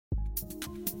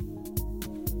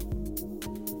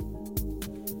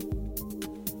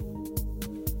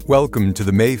Welcome to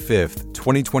the May 5th,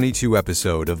 2022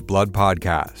 episode of Blood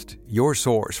Podcast, your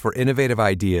source for innovative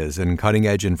ideas and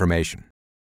cutting-edge information.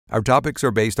 Our topics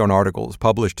are based on articles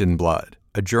published in Blood,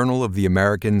 a journal of the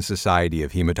American Society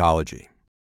of Hematology.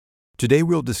 Today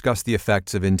we'll discuss the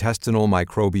effects of intestinal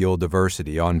microbial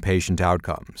diversity on patient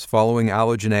outcomes following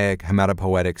allogeneic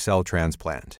hematopoietic cell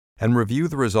transplant, and review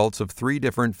the results of 3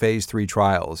 different Phase 3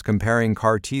 trials comparing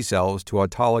CAR T-cells to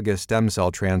autologous stem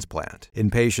cell transplant in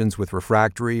patients with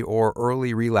refractory or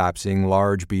early relapsing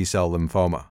large B-cell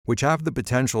lymphoma, which have the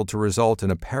potential to result in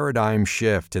a paradigm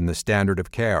shift in the standard of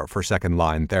care for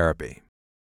second-line therapy.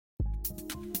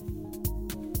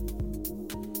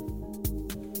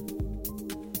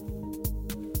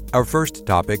 Our first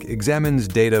topic examines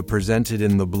data presented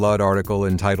in the Blood article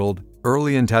entitled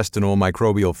Early Intestinal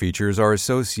Microbial Features are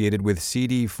Associated with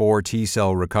CD4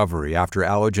 T-Cell Recovery After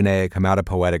Allogeneic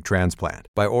Hematopoietic Transplant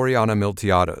by Oriana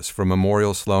Miltiades from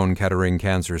Memorial Sloan Kettering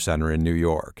Cancer Center in New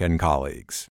York and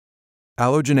colleagues.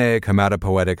 Allogeneic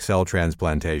hematopoietic cell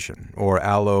transplantation, or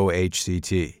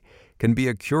allo-HCT, can be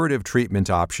a curative treatment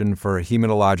option for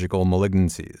hematological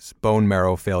malignancies, bone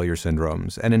marrow failure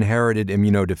syndromes, and inherited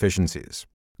immunodeficiencies.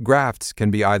 Grafts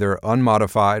can be either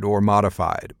unmodified or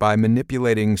modified by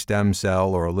manipulating stem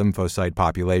cell or lymphocyte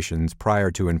populations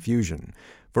prior to infusion,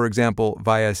 for example,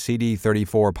 via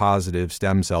CD34-positive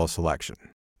stem cell selection.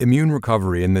 Immune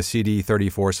recovery in the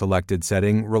CD34-selected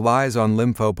setting relies on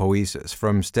lymphopoiesis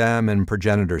from stem and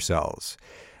progenitor cells,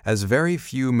 as very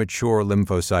few mature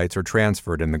lymphocytes are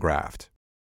transferred in the graft.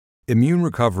 Immune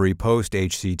recovery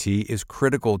post-HCT is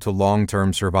critical to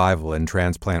long-term survival in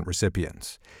transplant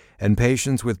recipients, and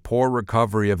patients with poor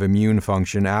recovery of immune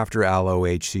function after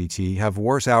allo-HCT have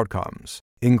worse outcomes,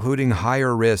 including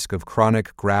higher risk of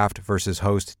chronic graft versus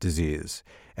host disease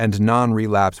and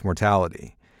non-relapse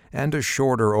mortality, and a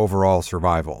shorter overall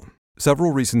survival.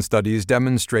 Several recent studies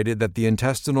demonstrated that the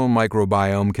intestinal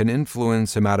microbiome can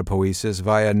influence hematopoiesis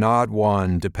via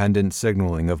NOD1-dependent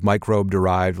signaling of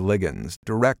microbe-derived ligands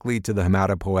directly to the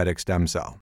hematopoietic stem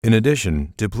cell. In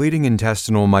addition, depleting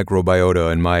intestinal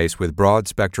microbiota in mice with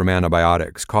broad-spectrum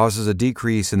antibiotics causes a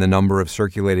decrease in the number of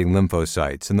circulating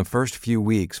lymphocytes in the first few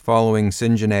weeks following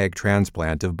syngeneic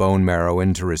transplant of bone marrow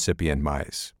into recipient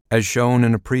mice, as shown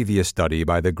in a previous study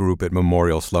by the group at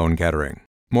Memorial Sloan Kettering.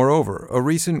 Moreover, a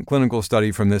recent clinical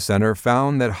study from this center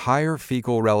found that higher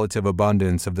fecal relative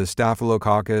abundance of the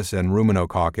Staphylococcus and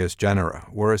Ruminococcus genera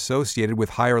were associated with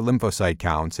higher lymphocyte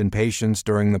counts in patients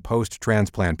during the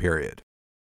post-transplant period.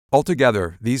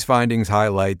 Altogether, these findings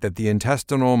highlight that the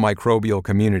intestinal microbial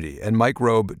community and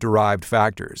microbe-derived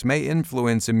factors may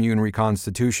influence immune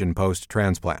reconstitution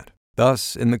post-transplant.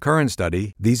 Thus, in the current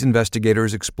study, these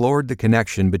investigators explored the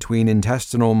connection between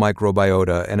intestinal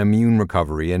microbiota and immune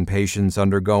recovery in patients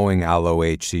undergoing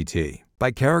allo-HCT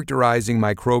by characterizing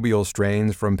microbial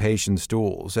strains from patient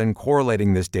stools and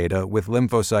correlating this data with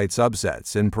lymphocyte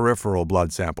subsets in peripheral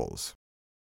blood samples.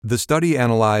 The study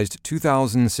analyzed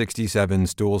 2,067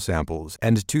 stool samples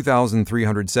and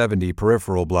 2,370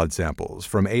 peripheral blood samples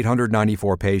from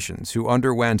 894 patients who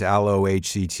underwent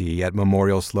allo-HCT at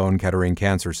Memorial Sloan Kettering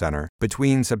Cancer Center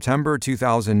between September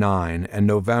 2009 and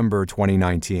November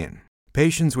 2019.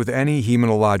 Patients with any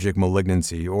hematologic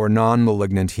malignancy or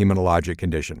non-malignant hematologic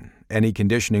condition, any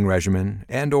conditioning regimen,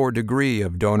 and/or degree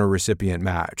of donor-recipient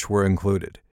match were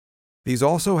included. These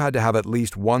also had to have at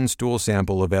least one stool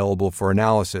sample available for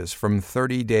analysis from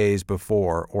 30 days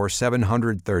before or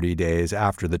 730 days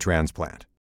after the transplant.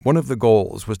 One of the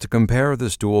goals was to compare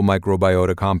the stool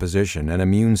microbiota composition and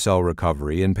immune cell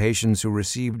recovery in patients who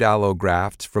received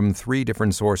allografts from 3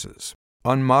 different sources: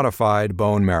 unmodified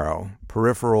bone marrow,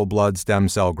 peripheral blood stem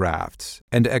cell grafts,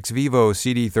 and ex vivo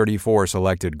CD34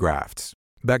 selected grafts.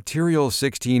 Bacterial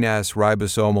 16S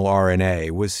ribosomal RNA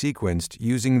was sequenced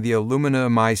using the Illumina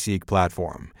MiSeq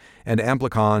platform, and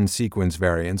amplicon sequence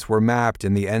variants were mapped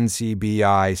in the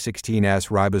NCBI 16S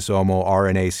ribosomal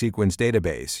RNA sequence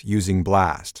database using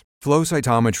BLAST. Flow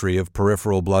cytometry of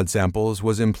peripheral blood samples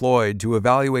was employed to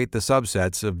evaluate the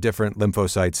subsets of different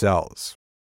lymphocyte cells.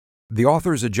 The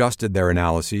authors adjusted their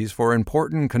analyses for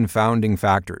important confounding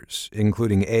factors,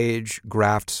 including age,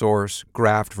 graft source,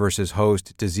 graft versus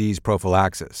host disease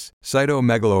prophylaxis,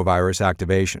 cytomegalovirus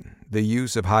activation, the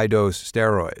use of high-dose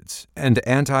steroids, and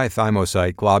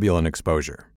anti-thymocyte globulin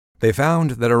exposure. They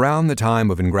found that around the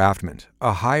time of engraftment,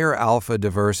 a higher alpha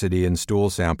diversity in stool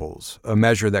samples, a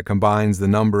measure that combines the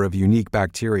number of unique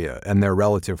bacteria and their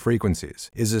relative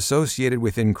frequencies, is associated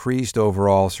with increased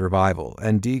overall survival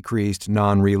and decreased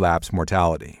non-relapse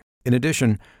mortality. In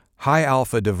addition, high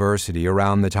alpha diversity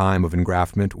around the time of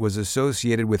engraftment was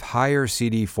associated with higher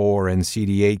CD4 and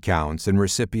CD8 counts in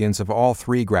recipients of all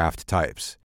 3 graft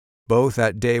types, both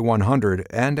at day 100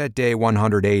 and at day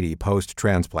 180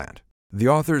 post-transplant. The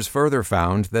authors further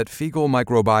found that fecal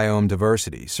microbiome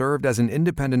diversity served as an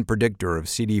independent predictor of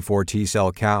CD4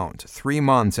 T-cell count 3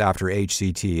 months after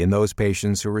HCT in those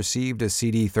patients who received a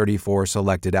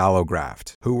CD34-selected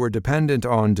allograft, who were dependent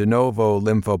on de novo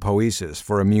lymphopoiesis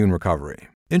for immune recovery.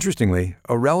 Interestingly,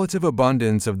 a relative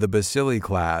abundance of the Bacilli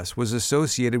class was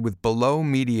associated with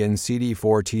below-median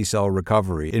CD4 T-cell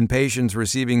recovery in patients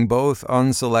receiving both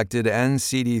unselected and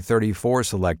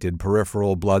CD34-selected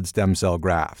peripheral blood stem cell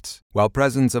grafts, while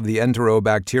presence of the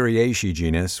Enterobacteriaceae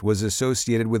genus was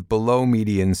associated with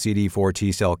below-median CD4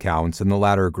 T-cell counts in the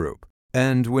latter group.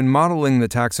 And when modeling the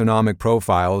taxonomic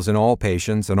profiles in all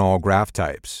patients and all graft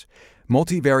types,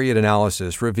 multivariate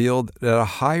analysis revealed that a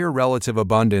higher relative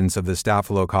abundance of the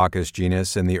Staphylococcus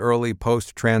genus in the early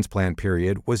post-transplant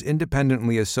period was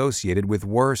independently associated with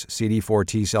worse CD4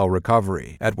 T-cell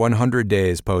recovery at 100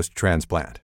 days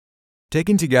post-transplant.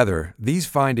 Taken together, these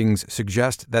findings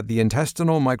suggest that the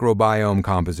intestinal microbiome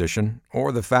composition,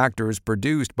 or the factors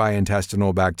produced by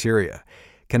intestinal bacteria,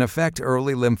 can affect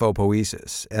early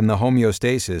lymphopoiesis and the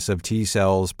homeostasis of T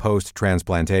cells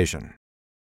post-transplantation.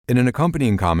 In an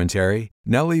accompanying commentary,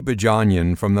 Nelly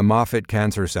Bajanian from the Moffitt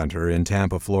Cancer Center in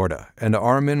Tampa, Florida, and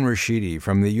Armin Rashidi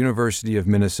from the University of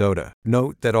Minnesota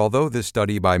note that although this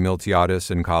study by Miltiadis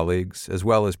and colleagues, as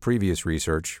well as previous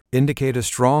research, indicate a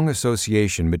strong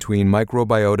association between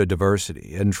microbiota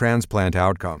diversity and transplant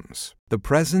outcomes, the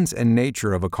presence and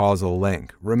nature of a causal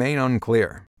link remain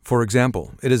unclear. For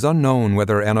example, it is unknown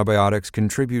whether antibiotics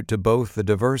contribute to both the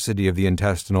diversity of the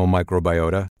intestinal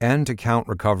microbiota and to count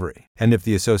recovery, and if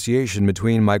the association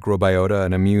between microbiota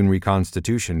and immune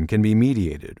reconstitution can be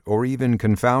mediated or even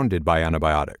confounded by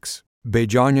antibiotics.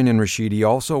 Bajanian and Rashidi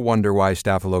also wonder why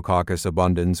Staphylococcus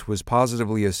abundance was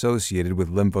positively associated with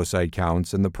lymphocyte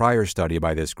counts in the prior study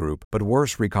by this group, but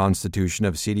worse reconstitution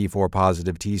of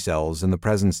CD4-positive T cells in the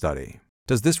present study.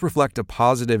 Does this reflect a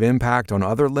positive impact on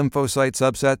other lymphocyte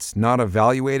subsets not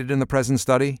evaluated in the present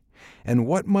study? And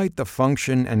what might the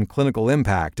function and clinical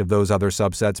impact of those other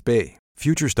subsets be?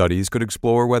 Future studies could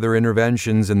explore whether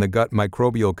interventions in the gut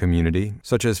microbial community,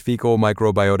 such as fecal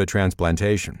microbiota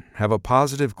transplantation, have a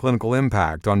positive clinical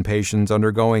impact on patients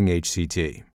undergoing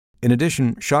HCT. In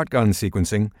addition, shotgun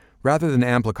sequencing, rather than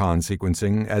amplicon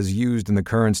sequencing as used in the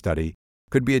current study,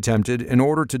 could be attempted in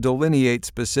order to delineate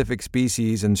specific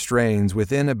species and strains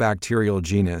within a bacterial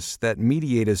genus that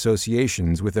mediate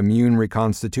associations with immune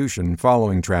reconstitution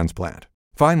following transplant.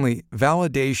 Finally,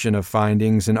 validation of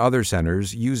findings in other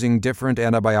centers using different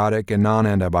antibiotic and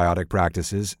non-antibiotic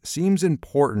practices seems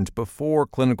important before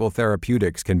clinical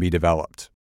therapeutics can be developed.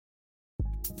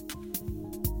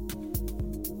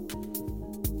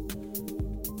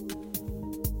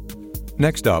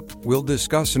 Next up, we'll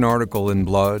discuss an article in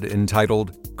Blood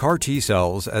entitled CAR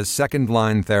T-Cells as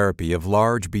Second-Line Therapy of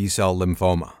Large B-Cell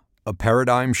Lymphoma, A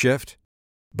Paradigm Shift?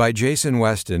 By Jason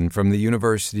Weston from the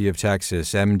University of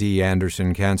Texas MD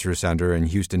Anderson Cancer Center in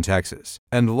Houston, Texas,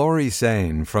 and Laurie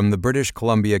Sain from the British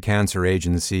Columbia Cancer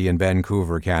Agency in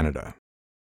Vancouver, Canada.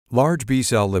 Large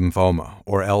B-cell lymphoma,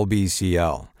 or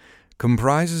LBCL,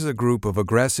 comprises a group of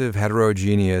aggressive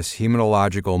heterogeneous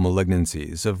hematological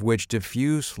malignancies of which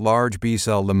diffuse large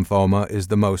B-cell lymphoma is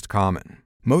the most common.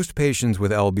 Most patients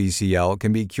with LBCL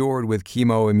can be cured with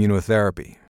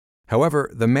chemoimmunotherapy. However,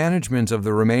 the management of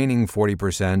the remaining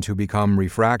 40% who become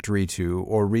refractory to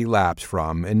or relapse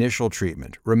from initial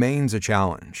treatment remains a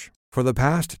challenge. For the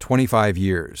past 25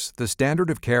 years, the standard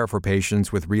of care for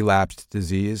patients with relapsed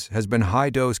disease has been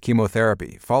high-dose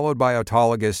chemotherapy followed by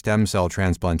autologous stem cell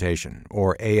transplantation,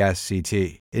 or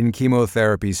ASCT, in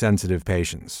chemotherapy-sensitive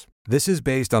patients. This is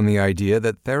based on the idea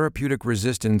that therapeutic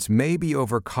resistance may be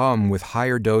overcome with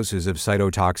higher doses of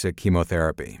cytotoxic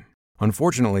chemotherapy.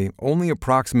 Unfortunately, only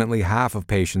approximately half of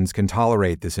patients can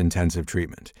tolerate this intensive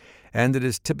treatment, and it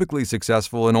is typically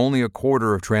successful in only a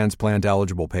quarter of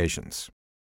transplant-eligible patients.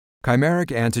 Chimeric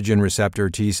antigen receptor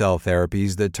T-cell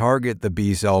therapies that target the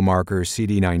B-cell marker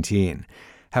CD19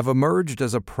 have emerged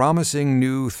as a promising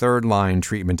new third-line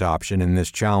treatment option in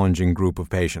this challenging group of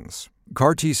patients.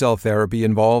 CAR T-cell therapy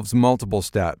involves multiple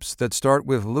steps that start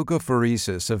with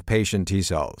leukapheresis of patient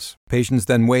T-cells. Patients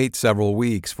then wait several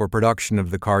weeks for production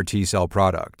of the CAR T-cell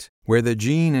product, where the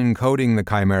gene encoding the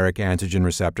chimeric antigen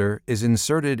receptor is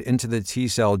inserted into the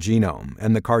T-cell genome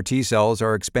and the CAR T-cells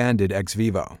are expanded ex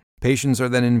vivo. Patients are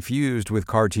then infused with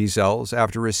CAR T-cells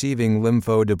after receiving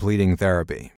lymphodepleting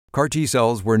therapy. CAR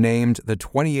T-cells were named the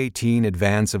 2018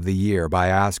 Advance of the Year by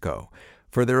ASCO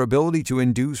for their ability to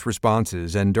induce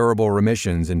responses and durable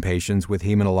remissions in patients with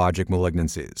hematologic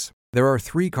malignancies. There are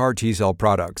 3 CAR T-cell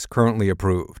products currently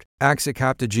approved: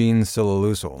 axicabtagene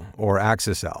ciloleucel, or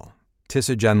Axi-cel,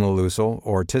 tisagenlecel,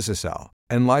 or Tisa-cel,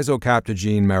 and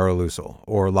lizocabtagene maraleucel,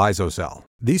 or Liso-cel.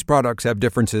 These products have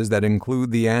differences that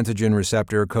include the antigen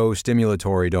receptor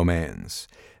co-stimulatory domains,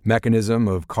 mechanism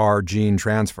of CAR gene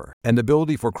transfer, and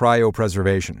ability for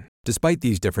cryopreservation. Despite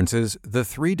these differences, the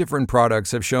 3 different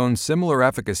products have shown similar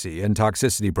efficacy and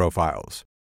toxicity profiles,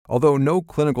 although no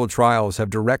clinical trials have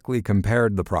directly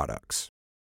compared the products.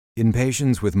 In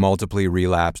patients with multiply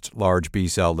relapsed large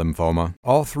B-cell lymphoma,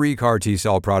 all 3 CAR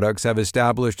T-cell products have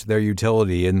established their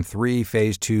utility in 3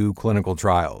 Phase 2 clinical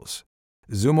trials: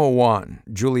 ZUMA-1,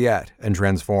 JULIET, and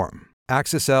TRANSFORM.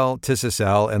 Axi-cel,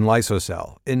 Tisa-cel, and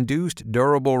Liso-cel induced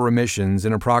durable remissions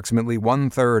in approximately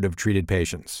 1/3 of treated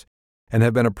patients, and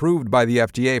have been approved by the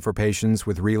FDA for patients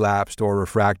with relapsed or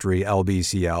refractory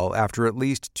LBCL after at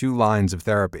least 2 lines of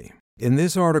therapy. In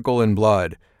this article in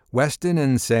Blood, Weston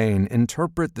and Sain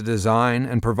interpret the design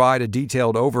and provide a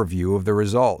detailed overview of the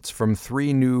results from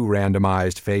 3 new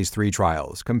randomized Phase 3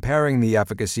 trials comparing the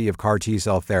efficacy of CAR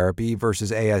T-cell therapy versus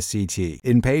ASCT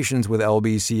in patients with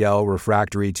LBCL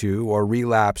refractory to or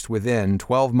relapsed within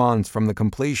 12 months from the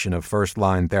completion of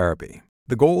first-line therapy.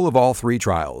 The goal of all 3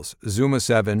 trials,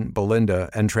 ZUMA-7, BELINDA,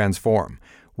 and TRANSFORM,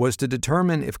 was to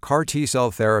determine if CAR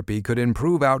T-cell therapy could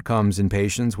improve outcomes in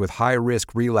patients with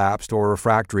high-risk relapsed or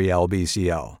refractory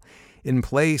LBCL, in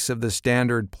place of the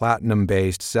standard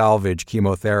platinum-based salvage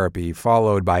chemotherapy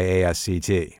followed by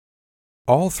ASCT.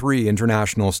 All 3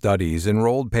 international studies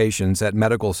enrolled patients at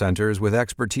medical centers with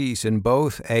expertise in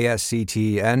both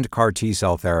ASCT and CAR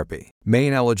T-cell therapy.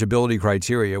 Main eligibility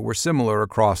criteria were similar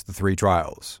across the 3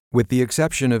 trials, with the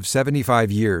exception of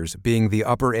 75 years being the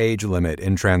upper age limit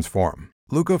in TRANSFORM.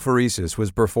 Leukapheresis was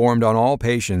performed on all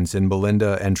patients in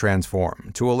BELINDA and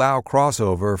TRANSFORM to allow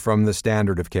crossover from the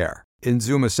standard of care. In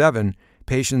ZUMA-7,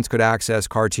 patients could access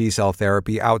CAR T-cell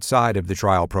therapy outside of the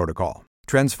trial protocol.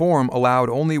 TRANSFORM allowed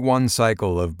only 1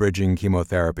 cycle of bridging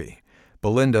chemotherapy.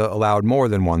 BELINDA allowed more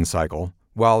than 1 cycle,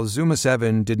 while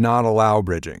ZUMA-7 did not allow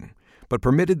bridging, but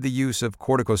permitted the use of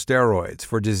corticosteroids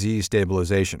for disease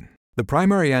stabilization. The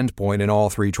primary endpoint in all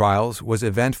 3 trials was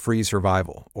event-free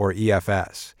survival, or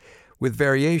EFS, with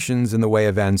variations in the way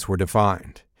events were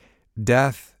defined.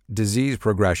 Death, disease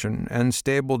progression, and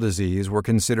stable disease were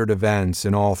considered events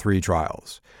in all 3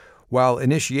 trials, while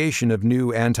initiation of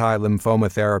new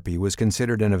anti-lymphoma therapy was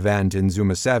considered an event in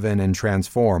ZUMA-7 and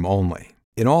TRANSFORM only.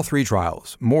 In all 3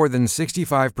 trials, more than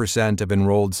 65% of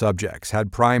enrolled subjects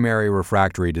had primary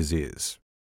refractory disease.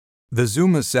 The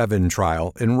ZUMA-7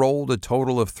 trial enrolled a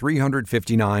total of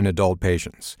 359 adult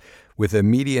patients, with a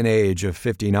median age of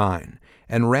 59,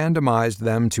 and randomized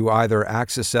them to either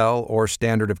Axi-cel or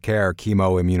standard of care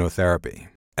chemoimmunotherapy.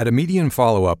 At a median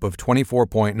follow-up of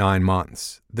 24.9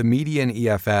 months, the median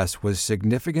EFS was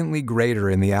significantly greater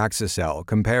in the Axi-cel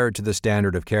compared to the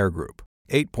standard of care group,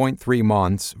 8.3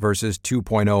 months versus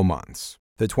 2.0 months.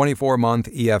 The 24-month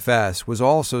EFS was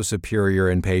also superior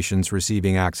in patients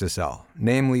receiving Axi-cel,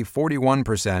 namely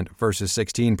 41% versus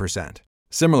 16%.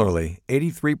 Similarly,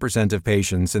 83% of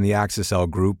patients in the Axi-cel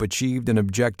group achieved an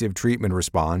objective treatment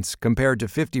response compared to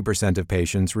 50% of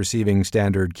patients receiving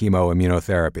standard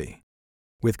chemoimmunotherapy,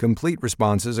 with complete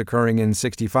responses occurring in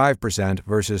 65%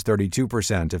 versus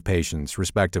 32% of patients,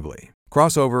 respectively.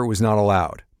 Crossover was not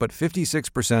allowed, but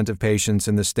 56% of patients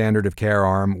in the standard of care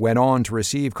arm went on to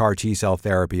receive CAR T-cell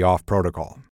therapy off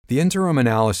protocol. The interim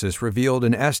analysis revealed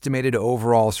an estimated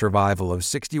overall survival of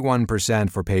 61%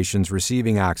 for patients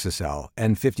receiving Axi-cel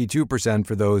and 52%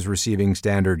 for those receiving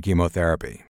standard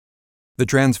chemotherapy. The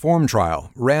TRANSFORM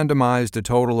trial randomized a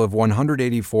total of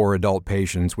 184 adult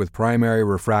patients with primary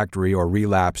refractory or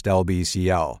relapsed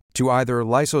LBCL to either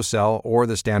Liso-cel or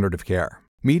the standard of care.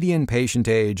 Median patient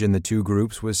age in the 2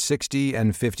 groups was 60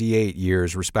 and 58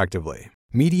 years, respectively.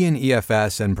 Median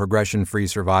EFS and progression-free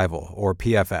survival, or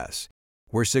PFS,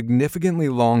 were significantly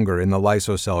longer in the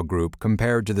Liso-cel group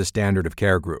compared to the standard of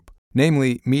care group.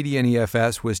 Namely, median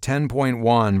EFS was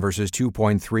 10.1 versus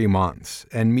 2.3 months,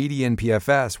 and median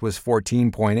PFS was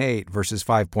 14.8 versus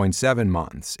 5.7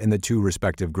 months in the 2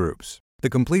 respective groups. The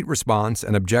complete response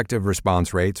and objective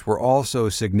response rates were also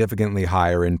significantly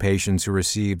higher in patients who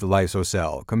received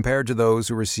Liso-cel compared to those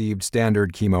who received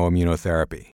standard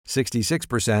chemoimmunotherapy,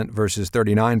 66% versus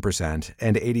 39%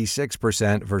 and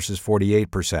 86% versus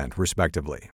 48%,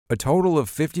 respectively. A total of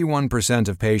 51%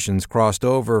 of patients crossed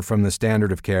over from the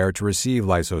standard of care to receive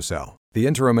Liso-cel. The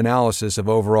interim analysis of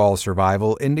overall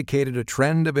survival indicated a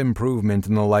trend of improvement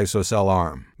in the Liso-cel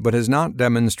arm, but has not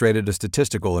demonstrated a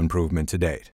statistical improvement to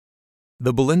date.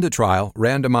 The Belinda trial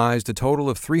randomized a total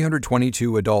of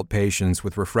 322 adult patients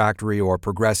with refractory or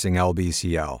progressing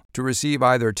LBCL to receive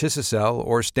either Tisa-cel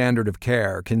or standard of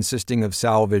care consisting of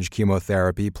salvage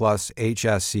chemotherapy plus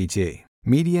HSCT.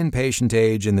 Median patient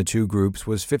age in the two groups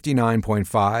was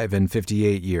 59.5 and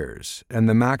 58 years, and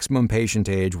the maximum patient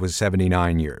age was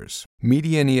 79 years.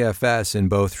 Median EFS in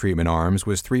both treatment arms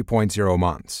was 3.0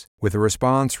 months, with a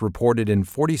response reported in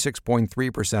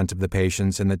 46.3% of the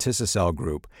patients in the Tisa-cel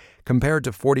group, compared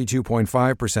to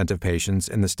 42.5% of patients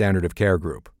in the standard of care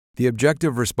group. The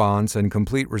objective response and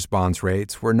complete response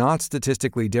rates were not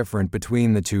statistically different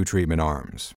between the two treatment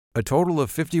arms. A total of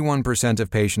 51%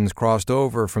 of patients crossed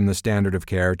over from the standard of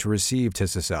care to receive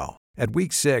Tisa-cel. At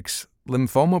week 6,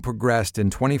 lymphoma progressed in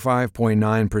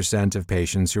 25.9% of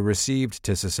patients who received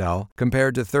Tisa-cel,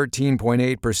 compared to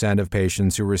 13.8% of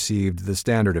patients who received the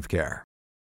standard of care.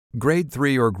 Grade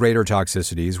 3 or greater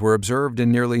toxicities were observed in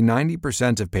nearly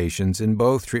 90% of patients in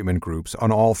both treatment groups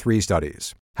on all three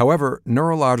studies. However,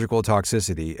 neurological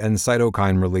toxicity and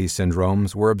cytokine release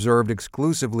syndromes were observed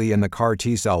exclusively in the CAR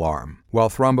T-cell arm, while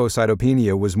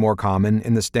thrombocytopenia was more common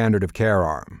in the standard of care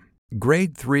arm.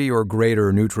 Grade 3 or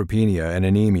greater neutropenia and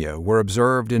anemia were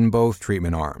observed in both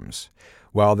treatment arms,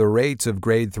 while the rates of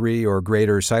grade 3 or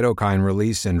greater cytokine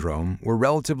release syndrome were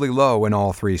relatively low in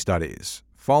all three studies,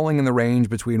 falling in the range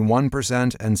between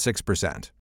 1% and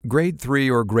 6%. Grade 3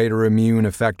 or greater immune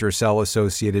effector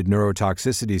cell-associated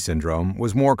neurotoxicity syndrome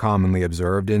was more commonly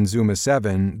observed in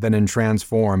ZUMA-7 than in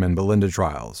TRANSFORM and Belinda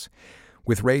trials,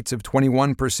 with rates of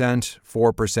 21%,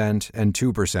 4%, and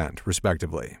 2%,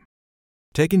 respectively.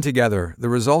 Taken together, the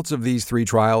results of these three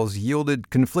trials yielded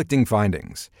conflicting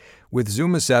findings, with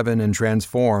ZUMA-7 and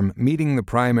TRANSFORM meeting the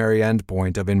primary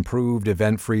endpoint of improved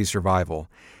event-free survival,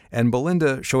 and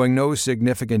Belinda showing no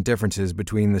significant differences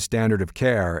between the standard of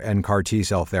care and CAR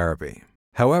T-cell therapy.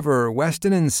 However,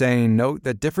 Weston and Sain note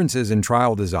that differences in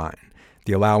trial design,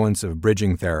 the allowance of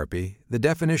bridging therapy, the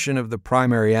definition of the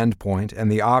primary endpoint,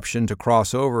 and the option to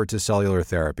cross over to cellular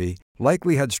therapy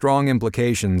likely had strong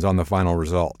implications on the final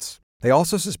results. They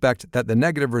also suspect that the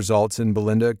negative results in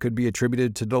Belinda could be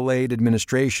attributed to delayed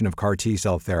administration of CAR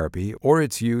T-cell therapy or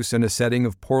its use in a setting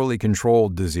of poorly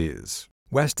controlled disease.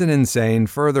 Weston and Sain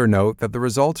further note that the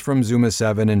results from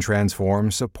ZUMA-7 and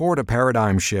TRANSFORM support a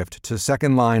paradigm shift to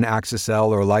second-line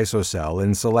axi-cel or liso-cel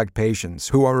in select patients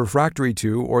who are refractory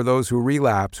to or those who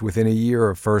relapse within a year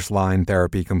of first-line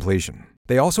therapy completion.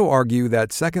 They also argue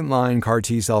that second-line CAR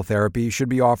T-cell therapy should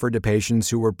be offered to patients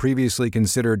who were previously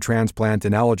considered transplant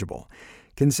ineligible,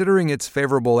 considering its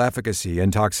favorable efficacy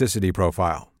and toxicity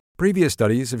profile. Previous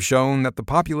studies have shown that the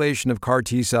population of CAR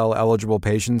T-cell eligible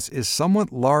patients is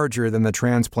somewhat larger than the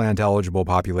transplant-eligible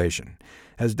population,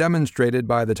 as demonstrated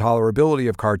by the tolerability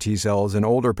of CAR T-cells in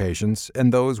older patients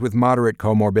and those with moderate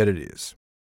comorbidities.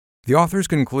 The authors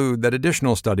conclude that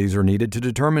additional studies are needed to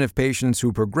determine if patients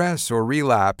who progress or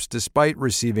relapse despite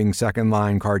receiving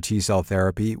second-line CAR T-cell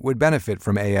therapy would benefit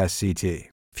from ASCT.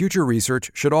 Future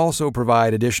research should also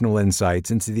provide additional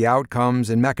insights into the outcomes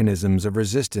and mechanisms of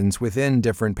resistance within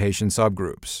different patient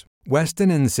subgroups. Weston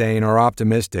and Sain are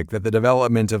optimistic that the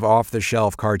development of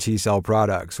off-the-shelf CAR T-cell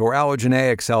products or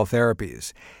allogeneic cell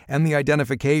therapies and the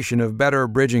identification of better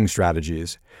bridging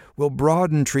strategies will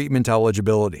broaden treatment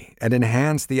eligibility and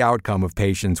enhance the outcome of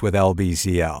patients with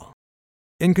LBCL.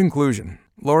 In conclusion,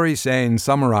 Lori Sain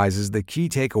summarizes the key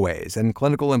takeaways and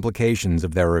clinical implications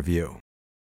of their review.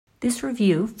 This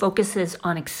review focuses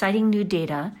on exciting new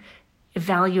data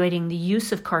evaluating the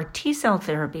use of CAR T-cell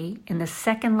therapy in the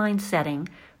second-line setting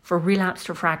for relapsed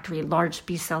refractory large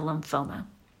B-cell lymphoma.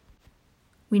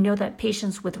 We know that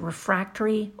patients with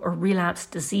refractory or relapsed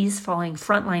disease following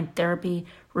frontline therapy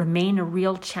remain a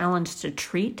real challenge to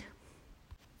treat,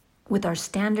 with our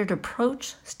standard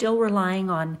approach still relying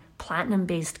on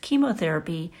platinum-based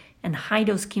chemotherapy and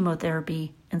high-dose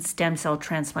chemotherapy and stem cell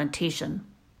transplantation.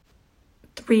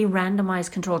 3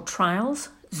 randomized controlled trials,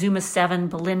 ZUMA-7,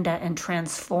 Belinda, and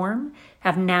TRANSFORM,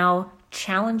 have now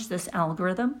challenged this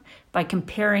algorithm by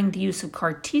comparing the use of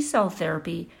CAR T-cell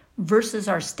therapy versus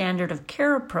our standard of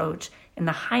care approach in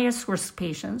the highest risk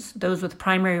patients, those with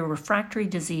primary refractory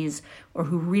disease or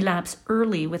who relapse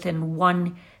early within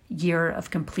 1 year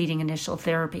of completing initial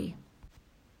therapy.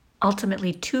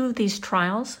 Ultimately, 2 of these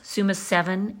trials,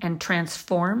 ZUMA-7 and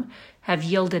TRANSFORM, have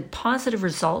yielded positive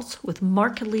results with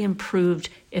markedly improved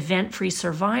event-free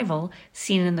survival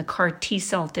seen in the CAR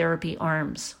T-cell therapy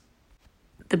arms.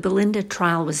 The Belinda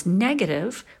trial was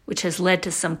negative, which has led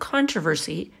to some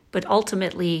controversy, but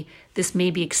ultimately this may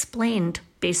be explained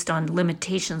based on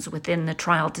limitations within the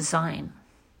trial design.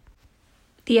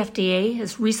 The FDA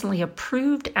has recently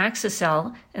approved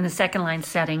Axi-cel in the second-line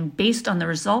setting based on the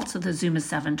results of the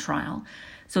ZUMA-7 trial.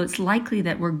 So it's likely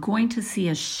that we're going to see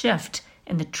a shift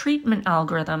in the treatment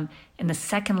algorithm in the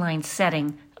second-line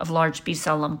setting of large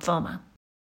B-cell lymphoma.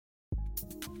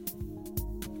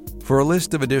 For a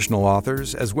list of additional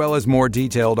authors, as well as more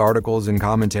detailed articles and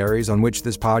commentaries on which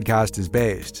this podcast is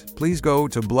based, please go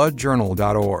to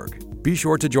bloodjournal.org. Be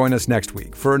sure to join us next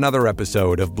week for another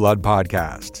episode of Blood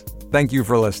Podcast. Thank you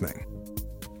for listening.